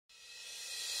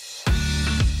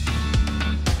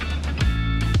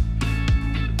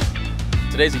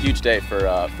today's a huge day for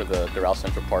the Doral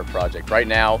Central Park project. Right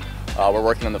now, we're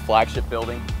working on the flagship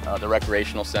building, the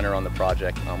recreational center on the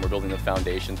project. We're building the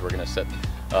foundations. We're going to set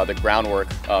the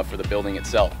groundwork for the building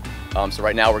itself. So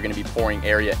right now we're going to be pouring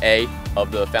area A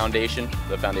of the foundation.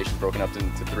 The foundation is broken up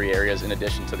into 3 areas in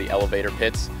addition to the elevator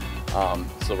pits.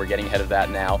 So we're getting ahead of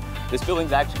that now. This building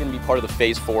is actually going to be part of the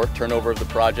phase 4 turnover of the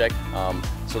project.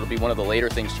 So it'll be one of the later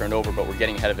things turned over, but we're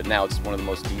getting ahead of it now. It's one of the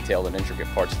most detailed and intricate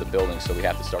parts of the building, so we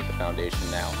have to start the foundation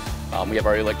now. We have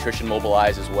our electrician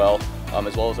mobilized as well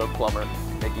as our plumber,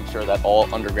 making sure that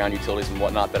all underground utilities and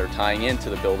whatnot that are tying into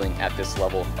the building at this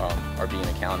level are being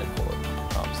accounted for.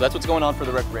 So that's what's going on for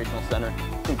the recreational center.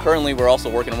 Concurrently, we're also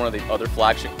working on one of the other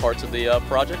flagship parts of the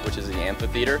project, which is the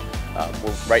amphitheater.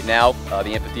 Right now,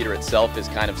 the amphitheater itself is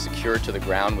kind of secured to the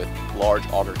ground with large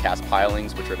auger cast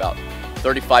pilings, which are about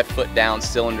 35-foot down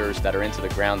cylinders that are into the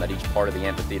ground that each part of the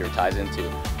amphitheater ties into.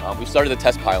 We started the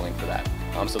test piling for that.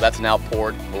 So that's now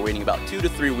poured. We're waiting about 2 to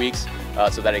 3 weeks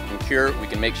so that it can cure. We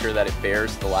can make sure that it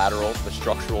bears the the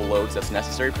structural loads that's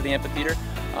necessary for the amphitheater.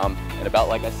 And about,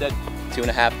 like I said,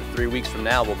 2.5 to 3 weeks from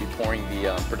now, we'll be pouring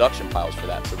the production piles for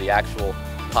that. So the actual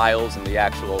piles and the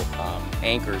actual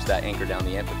anchors that anchor down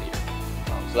the amphitheater.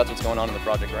 So that's what's going on in the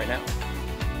project right now.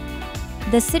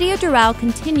 The City of Doral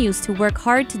continues to work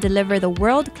hard to deliver the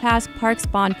world-class parks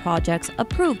bond projects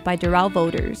approved by Doral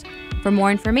voters. For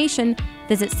more information,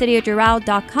 visit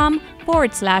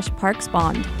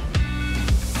cityofdoral.com/parksbond.